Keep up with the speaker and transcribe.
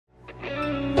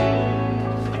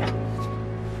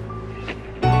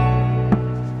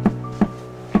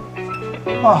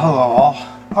Well, hello all.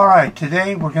 Alright,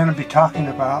 today we're going to be talking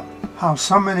about how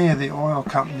so many of the oil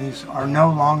companies are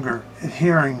no longer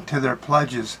adhering to their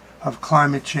pledges of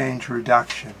climate change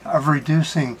reduction, of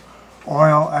reducing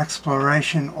oil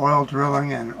exploration, oil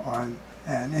drilling, and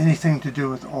anything to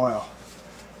do with oil.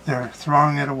 They're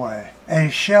throwing it away. A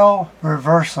Shell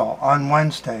reversal on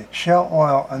Wednesday. Shell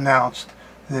Oil announced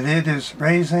that it is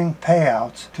raising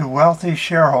payouts to wealthy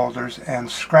shareholders and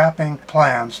scrapping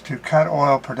plans to cut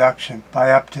oil production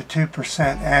by up to 2%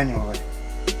 annually.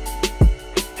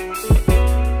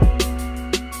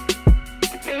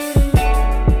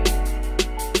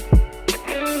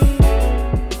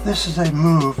 This is a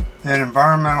move that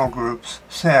environmental groups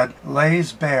said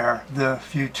lays bare the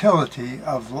futility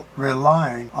of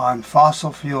relying on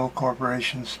fossil fuel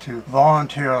corporations to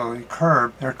voluntarily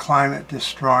curb their climate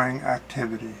destroying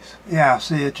activities. Yeah,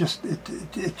 see, it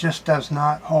just does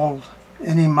not hold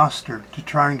any mustard to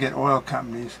try and get oil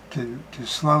companies to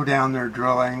slow down their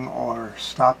drilling or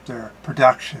stop their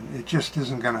production. It just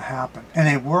isn't going to happen. In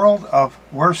a world of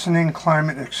worsening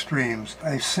climate extremes,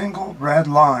 a single red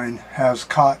line has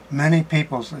caught many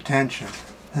people's attention.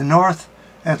 The North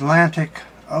Atlantic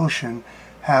Ocean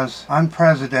has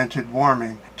unprecedented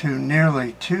warming to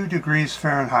nearly 2 degrees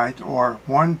Fahrenheit or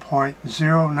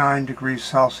 1.09 degrees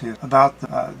Celsius, about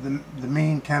the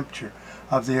mean temperature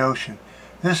of the ocean.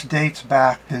 This dates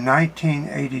back to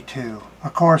 1982.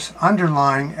 Of course,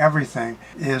 underlying everything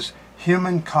is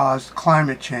human-caused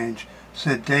climate change,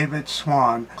 said David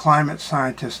Swan, climate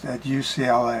scientist at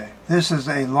UCLA. This is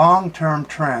a long-term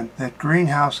trend that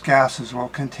greenhouse gases will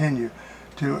continue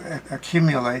to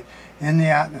accumulate in the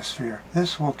atmosphere.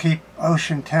 This will keep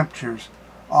ocean temperatures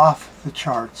off the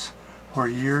charts for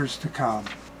years to come.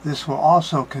 This will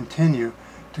also continue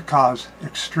to cause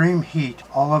extreme heat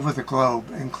all over the globe,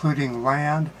 including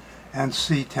land and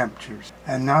sea temperatures.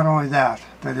 And not only that,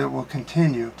 but it will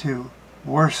continue to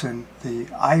worsen the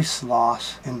ice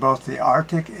loss in both the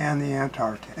Arctic and the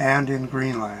Antarctic and in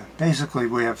Greenland. Basically,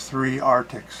 we have 3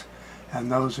 Arctics,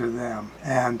 and those are them.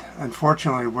 And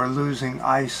unfortunately, we're losing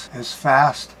ice as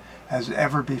fast as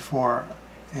ever before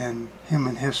in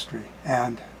human history.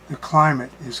 And the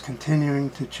climate is continuing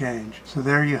to change. So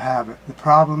there you have it. The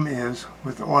problem is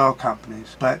with oil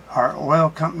companies. But are oil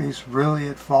companies really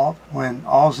at fault when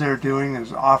all they're doing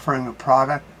is offering a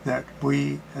product that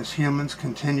we as humans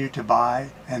continue to buy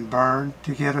and burn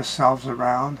to get ourselves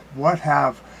around? What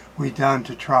have we done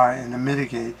to try and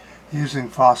mitigate using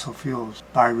fossil fuels?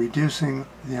 By reducing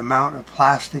the amount of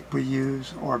plastic we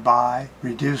use or buy,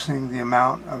 reducing the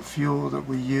amount of fuel that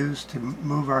we use to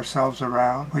move ourselves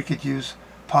around. We could use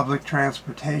public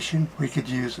transportation. We could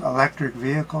use electric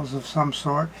vehicles of some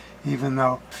sort, even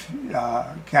though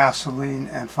gasoline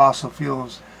and fossil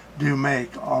fuels do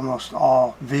make almost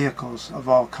all vehicles of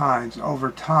all kinds.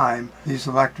 Over time, these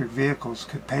electric vehicles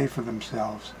could pay for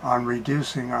themselves on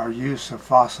reducing our use of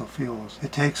fossil fuels.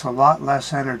 It takes a lot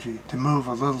less energy to move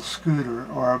a little scooter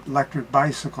or an electric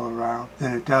bicycle around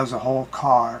than it does a whole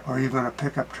car or even a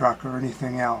pickup truck or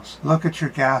anything else. Look at your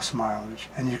gas mileage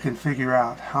and you can figure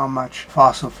out how much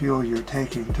fossil fuel you're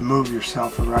taking to move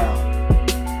yourself around.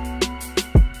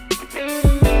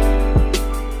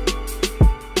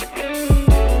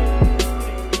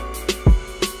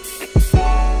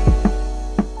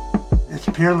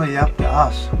 Purely up to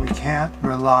us. We can't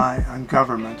rely on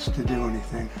governments to do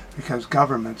anything because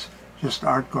governments just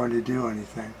aren't going to do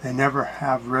anything. They never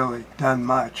have really done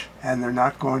much, and they're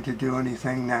not going to do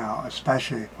anything now,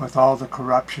 especially with all the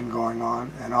corruption going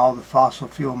on and all the fossil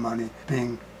fuel money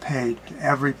being paid to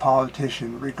every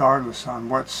politician regardless on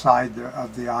what side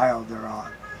of the aisle they're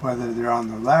on. Whether they're on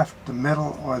the left, the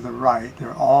middle, or the right,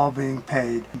 they're all being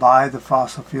paid by the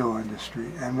fossil fuel industry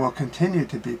and will continue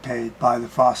to be paid by the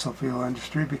fossil fuel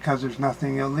industry because there's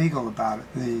nothing illegal about it.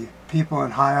 The people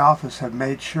in high office have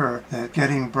made sure that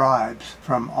getting bribes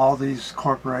from all these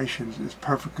corporations is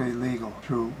perfectly legal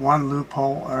through one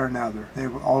loophole or another. They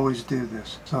will always do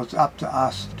this. So it's up to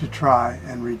us to try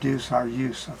and reduce our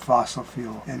use of fossil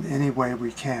fuel in any way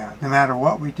we can. No matter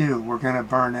what we do, we're going to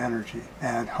burn energy,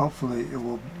 and hopefully it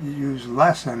will use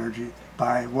less energy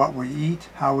by what we eat,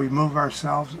 how we move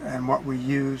ourselves, and what we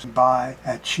use and buy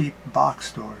at cheap box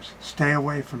stores. Stay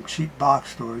away from cheap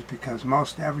box stores because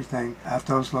most everything at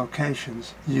those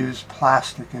locations use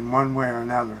plastic in one way or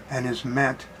another and is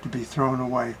meant to be thrown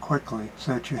away quickly,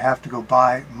 so that you have to go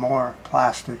buy more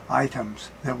plastic items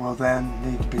that will then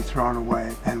need to be thrown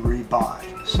away and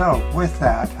rebought. So with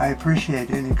that, I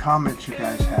appreciate any comments you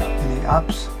guys have, any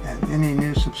ups and any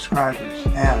new subscribers,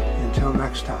 and until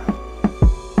next time.